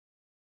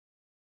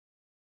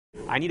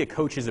I need a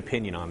coach's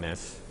opinion on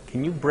this.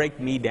 Can you break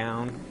me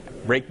down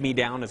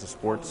as a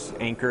sports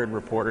anchor and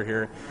reporter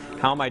here?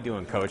 How am I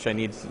doing, Coach? I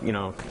need,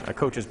 a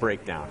coach's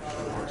breakdown.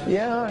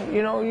 Yeah,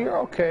 you're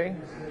okay.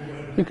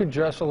 You could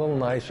dress a little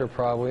nicer,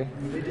 probably.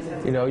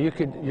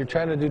 You're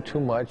trying to do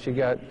too much. You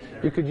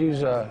could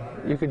use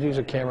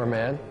a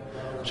cameraman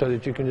so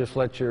that you can just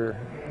let your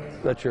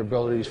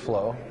abilities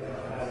flow.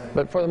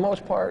 But for the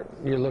most part,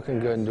 you're looking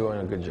good and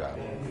doing a good job.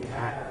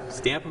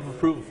 Stamp of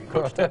approval from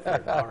Coach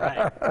Tedford. All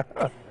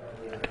right.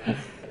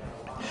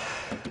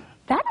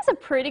 That is a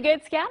pretty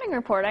good scouting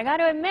report, I got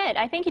to admit.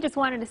 I think he just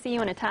wanted to see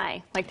you in a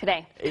tie, like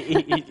today.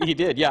 He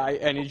did, yeah.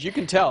 And as you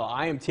can tell,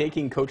 I am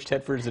taking Coach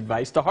Tedford's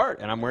advice to heart,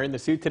 and I'm wearing the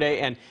suit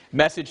today. And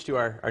message to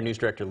our news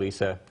director,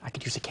 Lisa, I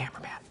could use a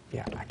cameraman.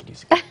 Yeah, I could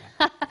use a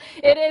cameraman.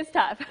 It is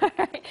tough. All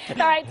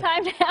right,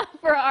 time now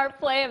for our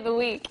play of the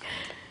week.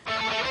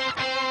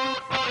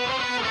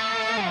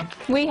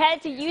 We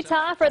head to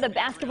Utah for the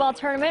basketball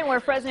tournament where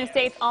Fresno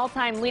State's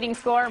all-time leading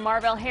scorer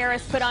Marvell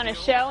Harris put on a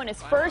show. In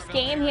his first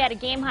game, he had a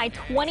game-high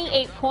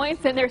 28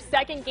 points. In their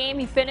second game,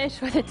 he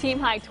finished with a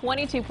team-high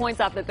 22 points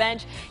off the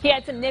bench. He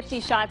had some nifty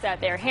shots out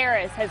there.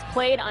 Harris has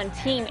played on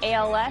Team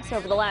ALS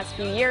over the last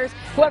few years.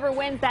 Whoever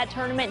wins that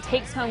tournament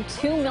takes home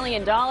 $2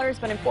 million.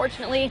 But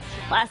unfortunately,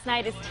 last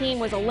night his team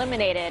was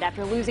eliminated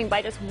after losing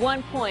by just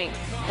 1 point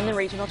in the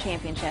regional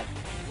championship.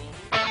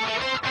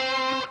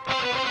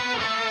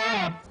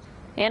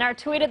 And our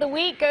tweet of the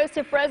week goes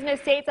to Fresno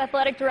State's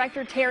athletic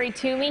director, Terry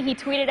Toomey. He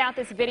tweeted out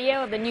this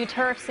video of the new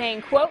turf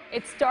saying, quote,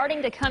 "It's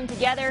starting to come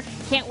together.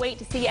 Can't wait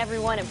to see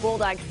everyone at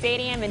Bulldog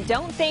Stadium. And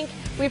don't think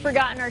we've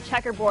forgotten our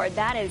checkerboard.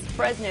 That is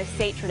Fresno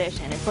State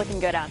tradition. It's looking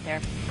good out there."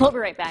 We'll be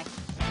right back.